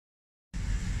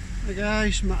Hi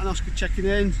guys, Matt and Oscar checking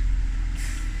in,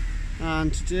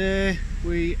 and today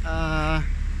we are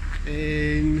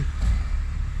in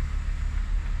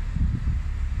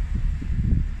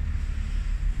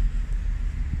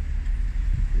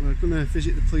we're going to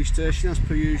visit the police station as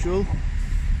per usual,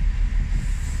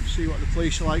 see what the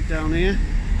police are like down here,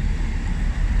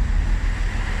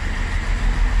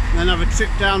 and then have a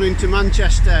trip down into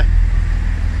Manchester.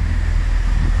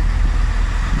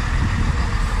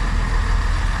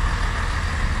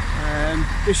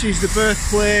 This is the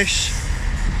birthplace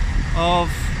of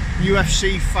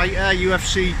UFC fighter,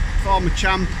 UFC former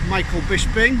champ Michael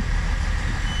Bisping.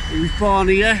 He was born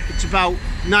here. It's about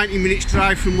 90 minutes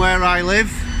drive from where I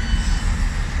live.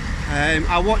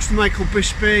 I watched Michael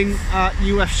Bisping at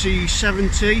UFC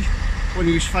 70 when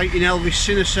he was fighting Elvis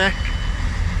Sinasek,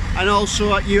 and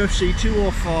also at UFC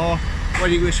 204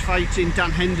 when he was fighting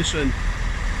Dan Henderson.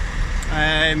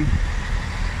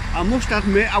 I must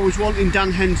admit I was wanting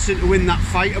Dan Henderson to win that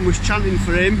fight and was chanting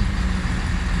for him,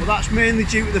 but that's mainly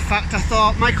due to the fact I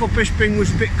thought Michael Bisping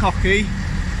was a bit cocky,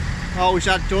 always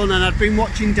had done, and I'd been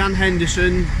watching Dan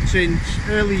Henderson since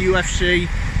early UFC,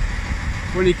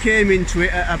 when he came into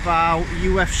it at about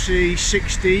UFC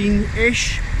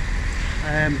 16-ish.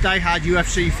 Die-hard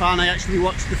UFC fan. I actually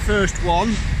watched the first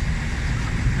one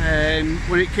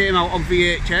when it came out on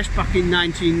VHS back in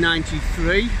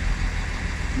 1993.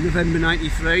 November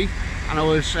 93, and I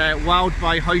was wowed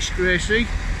by Hoist Gracie.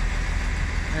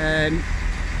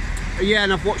 Yeah,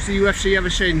 and I've watched the UFC ever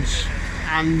since,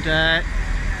 and Dan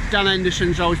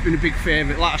Henderson's always been a big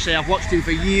favourite. Like I say, I've watched him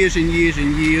for years and years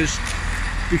and years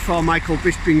before Michael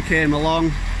Bisping came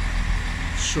along,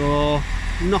 so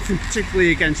nothing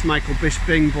particularly against Michael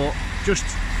Bisping, but just,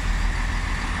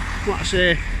 like I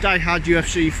say, die-hard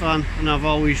UFC fan, and I've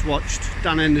always watched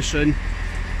Dan Henderson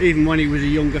even when he was a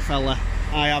younger fella.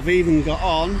 I have even got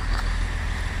on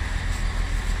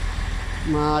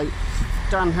my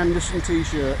Dan Henderson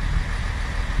t-shirt.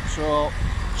 So,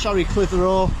 sorry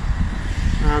Clitheroe,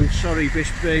 and sorry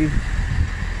Bisping,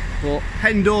 but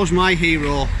Hendo's my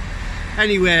hero.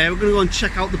 Anyway, we're going to go and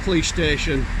check out the police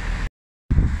station.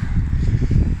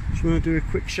 Just want to do a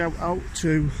quick shout out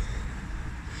to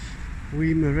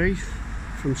Wee Marie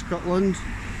from Scotland,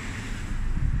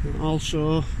 and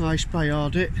also I Spy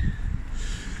Audit.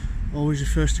 Always the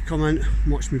first to comment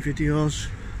and watch my videos.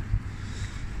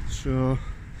 So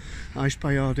I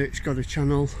Spy Audit's got a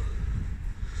channel.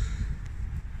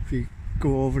 If you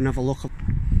go over and have a look up,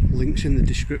 links in the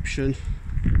description.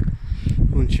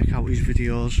 Go and check out his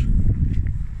videos.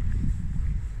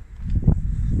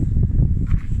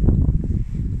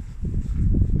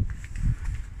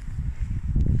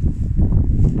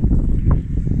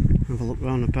 Have a look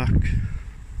round the back.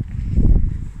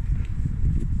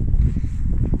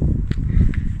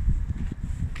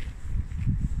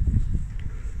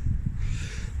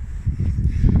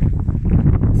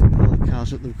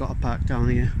 That they've got a park down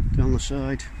here, down the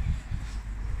side.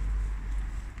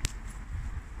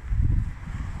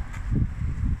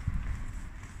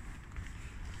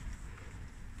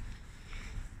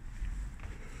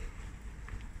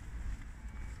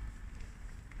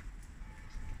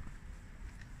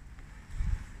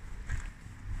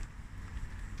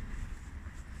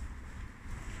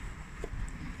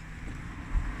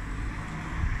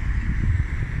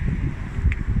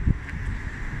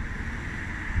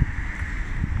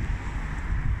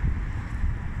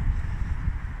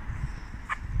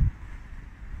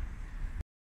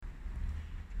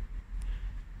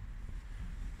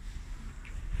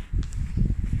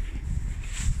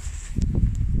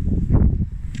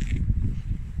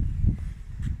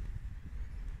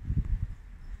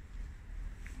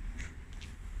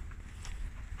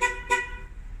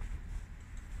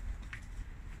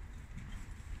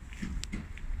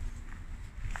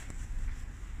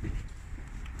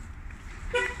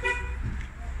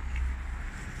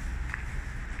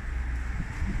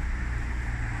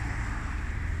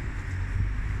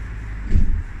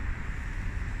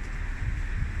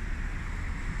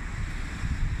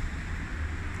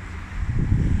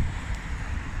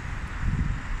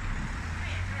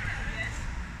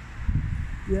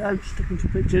 Yeah, I'm just taking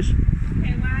some pictures.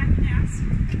 Okay, why can I ask?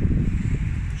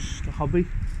 Just a hobby.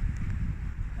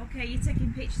 Okay, you're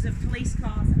taking pictures of police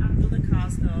cars and other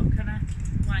cars though, can I?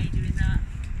 Why are you doing that?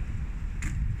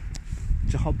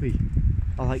 It's a hobby.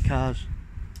 I like cars.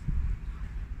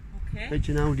 Okay. It's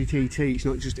an Audi TT, it's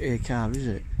not just a car, is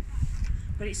it?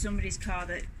 But it's somebody's car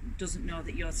that doesn't know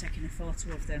that you're taking a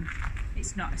photo of them.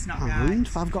 It's not And right.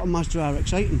 if I've got a Mazda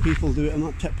RX-8 and people do it and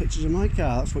not take pictures of my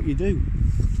car, that's what you do.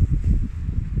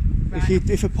 Right.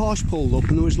 If a Porsche pulled up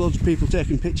and there was loads of people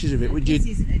taking pictures of it, would you? This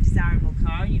isn't a desirable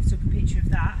car and you've took a picture of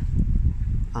that.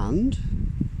 And?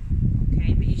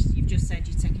 Okay, but you've just said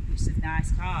you're taking pictures of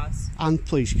nice cars. And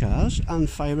police cars, and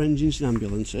fire engines and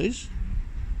ambulances.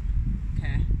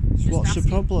 Okay. What's the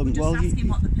problem? Well, asking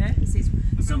what the purpose is.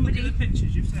 Somebody. The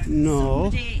pictures you've said.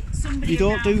 No. Somebody you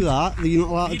don't do that. You're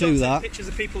not allowed to do that. Pictures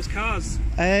of people's cars.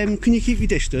 Can you keep your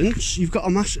distance? You've got a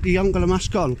mask. You haven't got a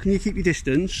mask on. Can you keep your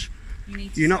distance?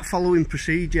 You're not following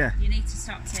procedure. You need to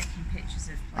stop taking pictures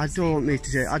of. I don't need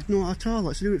to. I don't at all.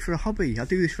 Let's do it for a hobby. I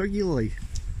do this regularly.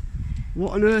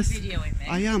 What on earth? Videoing me.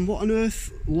 I am. What on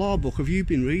earth law book have you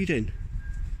been reading?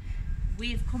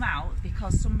 We have come out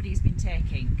because somebody's been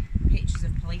taking pictures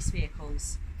of police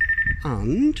vehicles.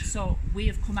 And? So we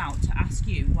have come out to ask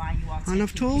you why you are taking And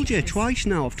I've told pictures. you twice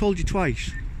now. I've told you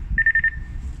twice.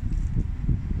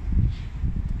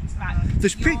 Right.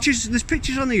 There's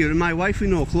pictures on here of my wife with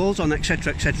no clothes on,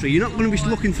 etc, etc. You're not going to be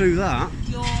looking through that.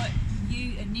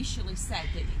 You initially said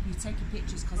that you're taking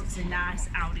pictures because it's a nice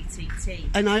Audi TT.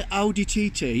 And Audi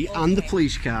TT and the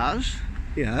police cars.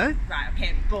 Yeah. Right,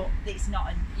 okay, but it's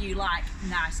not, you like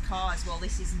nice cars. Well,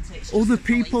 this isn't it. It's just Other a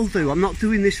police people do. car. I'm not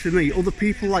doing this for me. Other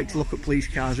people like to look at police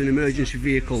cars and emergency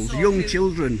vehicles. So Young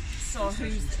children. So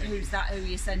who's that? Who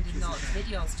you're sending those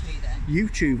videos to then?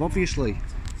 YouTube, obviously.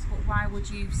 But why would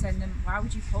you send them? Why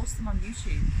would you post them on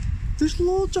YouTube? There's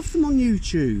loads of them on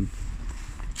YouTube.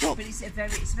 But it's a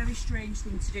very strange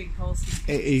thing to do, posting pictures.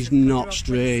 It is of Clitheroe not police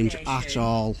strange station. at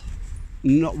all.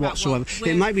 Not whatsoever.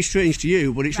 well, It might be strange to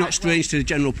you, but it's Right, not strange to the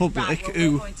general public. Right, well,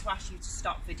 who? we're going to ask you to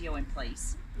stop videoing,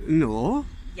 please. No.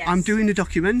 Yes. I'm doing a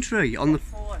documentary on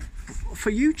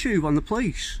For YouTube on the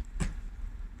police.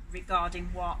 regarding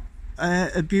what?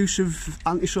 Abuse of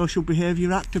Antisocial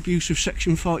Behaviour Act, abuse of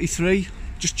Section 43,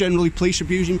 just generally police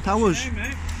abusing powers. Hey,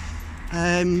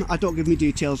 mate. I don't give me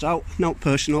details out, not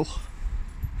personal.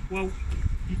 Well,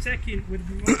 you're taking, with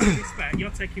all due respect, you're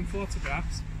taking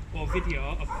photographs or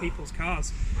video of people's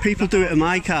cars. People do it in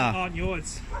my That car. aren't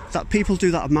yours. That people do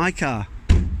that in my car,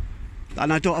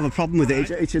 and I don't have a problem with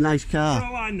it. It's a nice For car.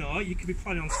 all I know, you could be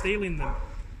planning on stealing them.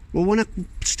 Well, when I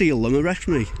steal them, arrest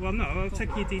me. Well, no, I'll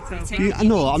take your details.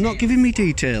 No, I'm not giving me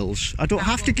details. I don't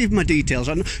have to give my details.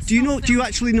 Do you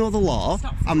actually know the law?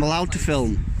 I'm allowed to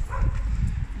film.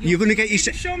 You're going to get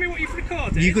Show me what you've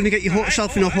recorded. You're going to get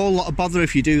yourself in a whole lot of bother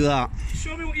if you do that.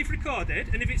 Show me what you've recorded,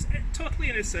 and if it's totally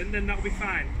innocent, then that'll be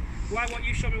fine. Why won't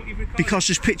you show me what you've recorded? Because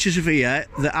there's pictures of here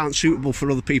that aren't suitable for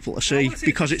other people to see.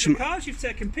 Because it's cars you've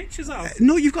taken pictures of.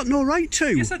 No, you've got no right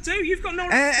to. Yes, I do. You've got no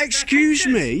right to. Excuse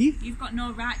me. You've got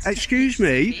no right to Excuse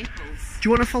me. vehicles. Do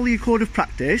you want to follow your code of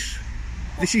practice?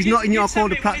 This is not in your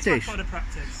code of practice. Code of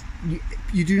practice.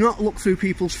 You do not look through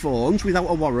people's phones without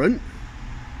a warrant.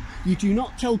 You do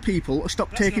not tell people to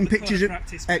stop taking pictures of.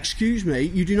 Practice, mate. Excuse me.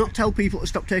 You do not tell people to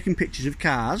stop taking pictures of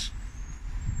cars.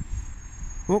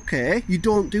 Okay, you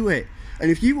don't do it. And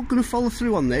if you were going to follow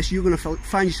through on this, you're going to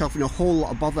find yourself in a whole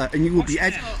lot of bother, and you will be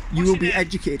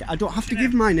educated. I don't have to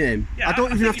give my name. Yeah, I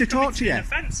don't even have to talk to you.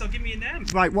 Offence, so give me your name.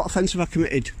 Right, what offence have I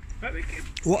committed?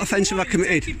 What offence have I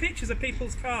committed? Taking pictures of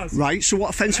people's cars. Right, so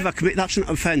what offence have I committed? That's not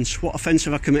an offence. What offence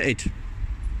have I committed?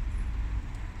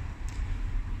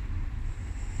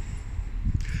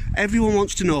 Everyone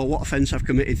wants to know what offence I've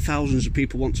committed. Thousands of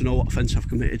people want to know what offence I've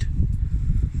committed.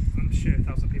 I'm sure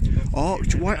thousands of people don't. Oh,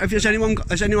 has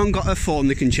anyone got a phone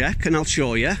they can check, and I'll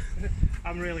show you.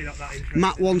 I'm really not that interested.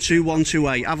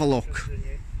 Matt12128, have a look.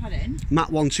 Pardon?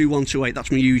 Matt12128,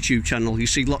 that's my YouTube channel. You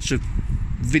see lots of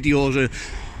videos of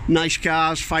nice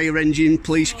cars, fire engine,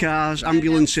 police cars,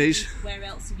 ambulances. Where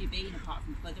else have you been apart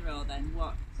from Clitheroe then?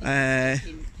 What?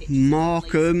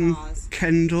 Markham,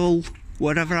 Kendal,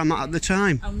 wherever I'm at the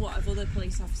time. And what have other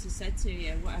police officers said to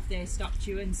you? What have they stopped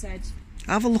you and said?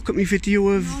 Have a look at my video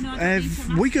of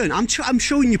Wigan. I'm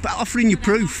showing you, offering you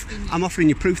proof. I'm offering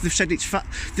you proof. They've said it's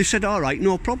they've said all right,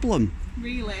 no problem.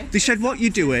 Really? They said what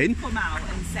you're doing. Come out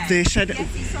and said. They said yes,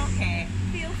 it's okay.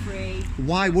 Feel free.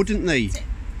 Why wouldn't they?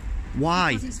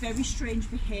 Why? Because it's very strange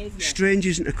behaviour. Strange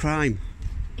isn't a crime.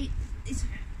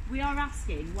 We are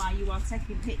asking why you are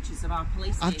taking pictures of our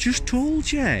police vehicles. I've just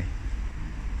told you.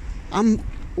 I'm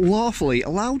lawfully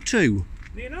allowed to.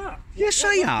 You're not. Yes,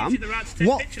 what I am. Gives you the right to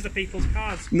take pictures of people's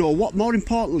cars? No, more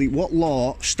importantly, what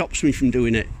law stops me from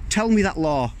doing it? Tell me that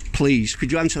law, please.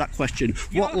 Could you answer that question?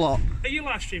 What law? Are you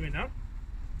live streaming now?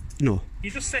 No.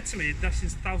 You just said to me that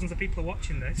thousands of people are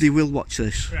watching this. They will watch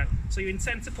this. Right. So you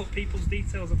intend to put people's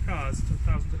details of cars to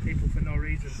thousands of people for no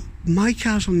reason? My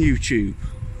car's on YouTube.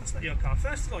 That's not your car.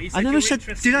 First of all, you said I never you were said.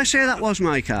 interested Did I in say that cars. was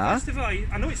my car? First of all,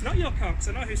 I know it's not your car because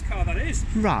I know whose car that is.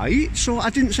 Right. So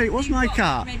I didn't say it was my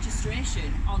car.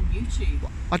 Registration on YouTube.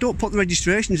 I don't put the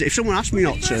registrations. If someone asked me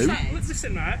not to.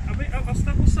 Listen, right.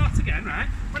 We'll start again, right?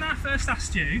 When I first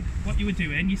asked you what you were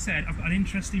doing, you said I've got an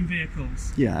interest in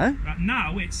vehicles. Yeah. Right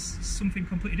now, it's something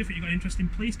completely different. You've got an interest in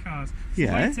police cars. So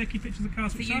Yeah. why are you taking pictures of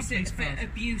cars which are police For cars?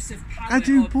 abuse of power. I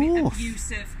do or both.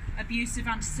 Abusive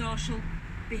antisocial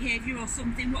behaviour or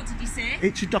something. What did he say?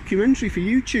 It's a documentary for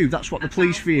YouTube. That's what the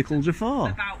police vehicles are for.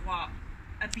 About what?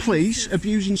 Police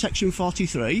abusing section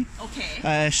 43.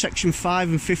 Okay. Section 5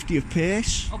 and 50 of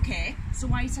pace. Okay. So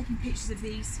why are you taking pictures of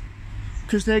these?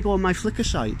 Because they go on my Flickr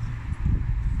site.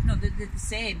 No, they're the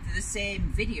same. They're the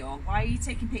same video. Why are you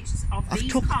taking pictures of I've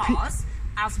these took cars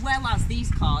as well as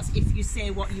these cars? If you say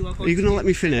what you are going Are you to going to do? let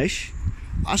me finish?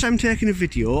 As I'm taking a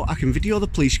video, I can video the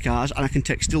police cars and I can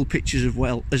take still pictures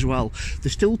as well. The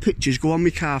still pictures go on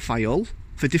my car file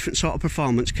for different sort of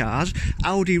performance cars,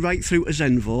 Audi right through to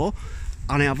Zenvo,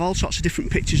 and I have all sorts of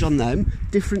different pictures on them,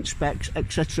 different specs,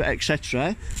 etc,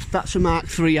 etc. That's a Mark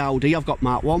 3 Audi. I've got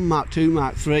Mark 1, Mark 2,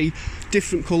 Mark 3,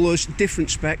 different colours,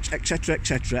 different specs, etc,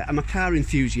 etc. I'm a car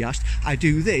enthusiast. I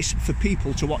do this for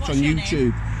people to watch What's on your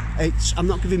YouTube. I'm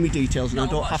not giving me details, and No, I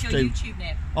don't what's have your to. YouTube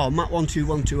name? Oh,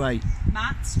 Matt12128.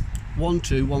 Matt?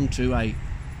 12128.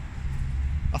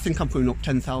 I think I'm putting up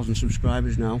 10,000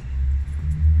 subscribers now.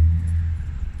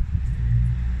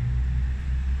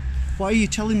 Why are you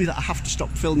telling me that I have to stop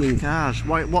filming cars?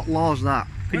 Why? What law is that?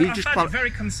 Can I find it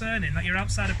very concerning that you're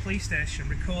outside a police station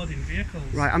recording vehicles.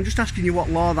 Right, I'm just asking you what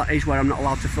law that is where I'm not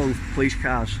allowed to film police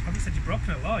cars. I haven't said you've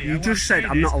broken a law yet. You What just said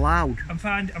saying I'm is, not allowed. I'm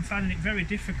finding it very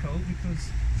difficult because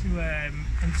to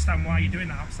understand why you're doing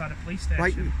that outside a police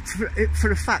station. Right,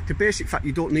 for a fact, a basic fact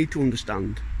you don't need to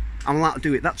understand. I'm allowed to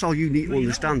do it, that's all you need to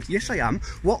understand. Yes, I am.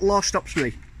 What law stops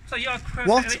me? So you're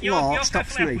law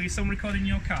stops me? With someone recording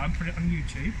your car and put it on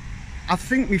YouTube? I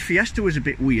think my Fiesta was a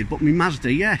bit weird, but my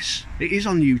Mazda, yes. It is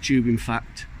on YouTube, in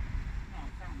fact. Oh,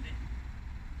 I found it.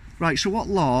 Right, so what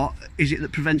law is it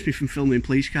that prevents me from filming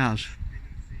police cars?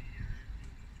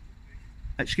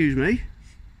 Excuse me?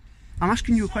 I'm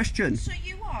asking you a question. So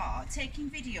you are taking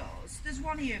videos. There's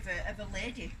one here of a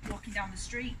lady walking down the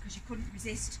street because you couldn't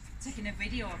resist taking a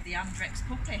video of the Andrex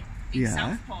puppy in Yeah.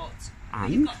 Southport. But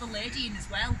And? you've got the lady in as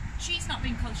well. She's not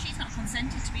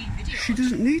consented to be videoed. She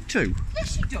doesn't need to.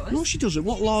 Yes, she does. No, she doesn't.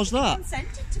 What law's that?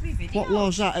 Consented to be videoed. What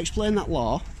law's that? Explain that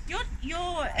law.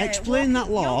 You're Explain that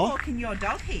law. You're walking your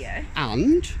dog here.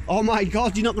 And? Oh my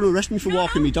God, you're not going to arrest me for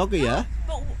walking my dog here.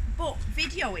 But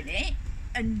videoing it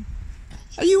and.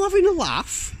 Are you having a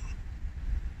laugh?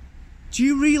 Do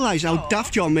you realise how No.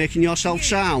 daft you're making yourself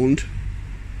sound?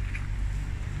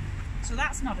 So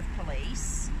that's not of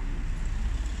police.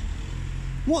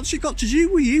 What's it got to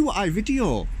do with you, what I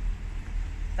video?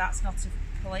 That's not of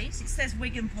police. It says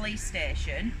Wigan Police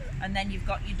Station, and then you've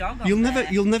got your dog on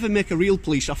You'll never make a real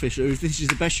police officer if this is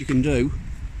the best you can do.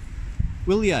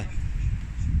 Will you?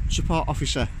 Support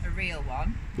officer. A real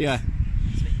one. Yeah.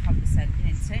 It's a bit condescending,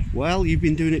 isn't it? Well, you've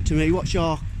been doing it to me. What's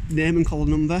your name and collar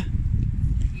number?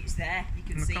 It's there. You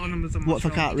can And the see car it. numbers on my What if I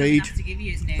shoulder. can't He doesn't read? have to give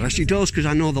you his name. Yes, he does does, because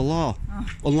I know the law. Oh.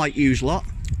 Unlike you's lot.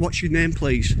 What's your name,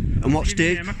 please? And what Give me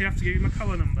your state? name, I have to give you my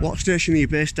collar number. What station are you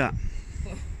based at?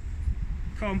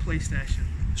 Corn Police Station.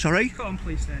 Sorry? Corn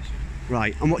Police Station.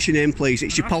 Right. And what's your name, please?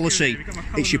 It's I your don't have to give policy. you, you've got my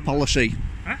collar It's your number. policy.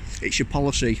 Huh? It's your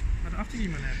policy. I don't have to give you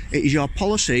my name. It is your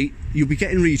policy. You'll be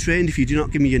getting retrained if you do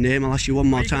not give me your name. I'll ask you one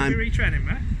more Are you going time. to be retraining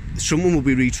me? Someone will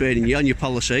be retraining you on your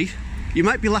policy. You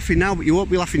might be laughing now, but you won't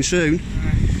be laughing soon.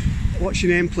 What's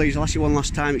your name, please? I'll ask you one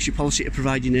last time. It's your policy to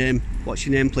provide your name. What's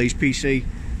your name, please? PC.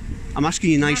 I'm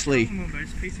asking you nicely. My phone number is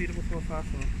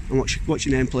PT4454. And what's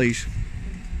your name, please?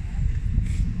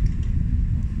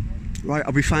 Right,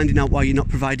 I'll be finding out why you're not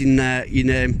providing your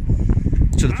name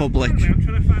to the public. I'm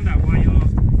trying to find out why you're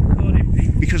recording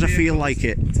people. Because I feel like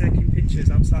it. Taking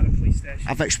pictures outside a police station.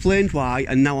 I've explained why,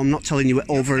 and now I'm not telling you it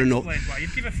over and up. Explain why.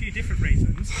 You've given a few different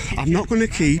reasons. I'm not going to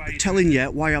keep telling you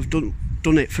why I've done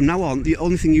it. From now on, the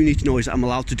only thing you need to know is that I'm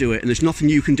allowed to do it, and there's nothing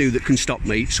you can do that can stop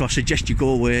me, so I suggest you go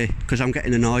away, because I'm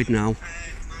getting annoyed now.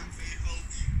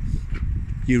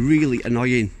 You're really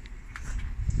annoying.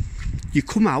 You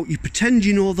come out, you pretend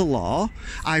you know the law.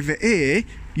 Either A,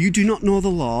 you do not know the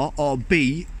law, or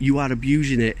B, you are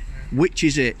abusing it. Which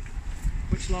is it?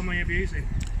 Which law am I abusing?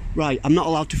 Right, I'm not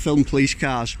allowed to film police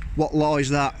cars. What law is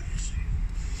that?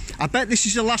 I bet this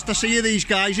is the last I see of these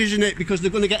guys, isn't it? Because they're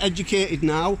going to get educated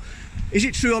now. Is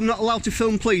it true I'm not allowed to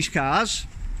film police cars?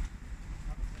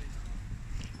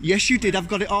 Yes, you did. I've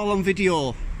got it all on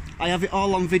video. I have it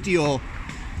all on video.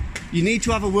 You need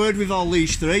to have a word with all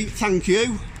these three. Thank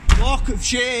you. Walk of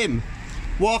shame.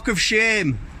 Walk of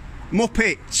shame.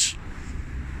 Muppets.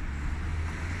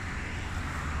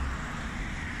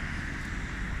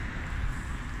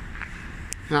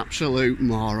 Absolute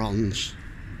morons.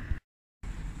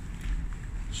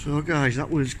 So guys,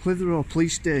 that was Clitheroe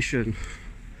police station.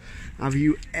 Have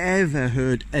you ever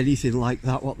heard anything like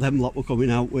that, what them lot were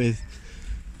coming out with?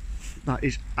 That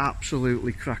is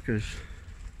absolutely crackers.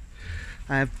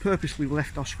 I have purposely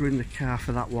left Oscar in the car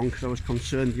for that one because I was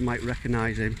concerned you might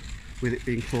recognise him with it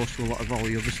being close to a lot of all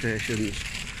the other stations.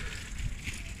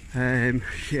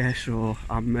 Yeah, so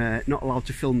I'm not allowed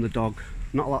to film the dog.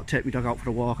 Not allowed to take my dog out for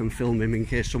a walk and film him in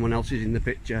case someone else is in the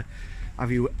picture.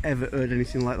 Have you ever heard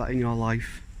anything like that in your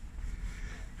life?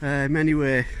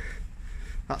 Anyway,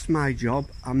 that's my job.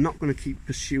 I'm not going to keep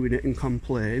pursuing it and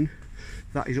complain.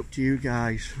 That is up to you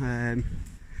guys.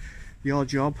 Your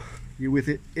job, you're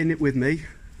in it with me,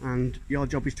 and your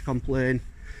job is to complain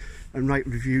and write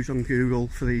reviews on Google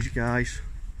for these guys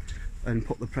and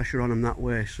put the pressure on them that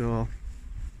way. So,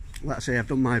 let's say I've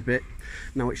done my bit.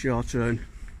 Now it's your turn.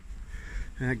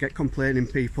 Get complaining,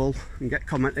 people, and get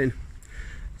commenting.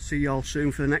 See you all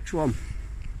soon for the next one.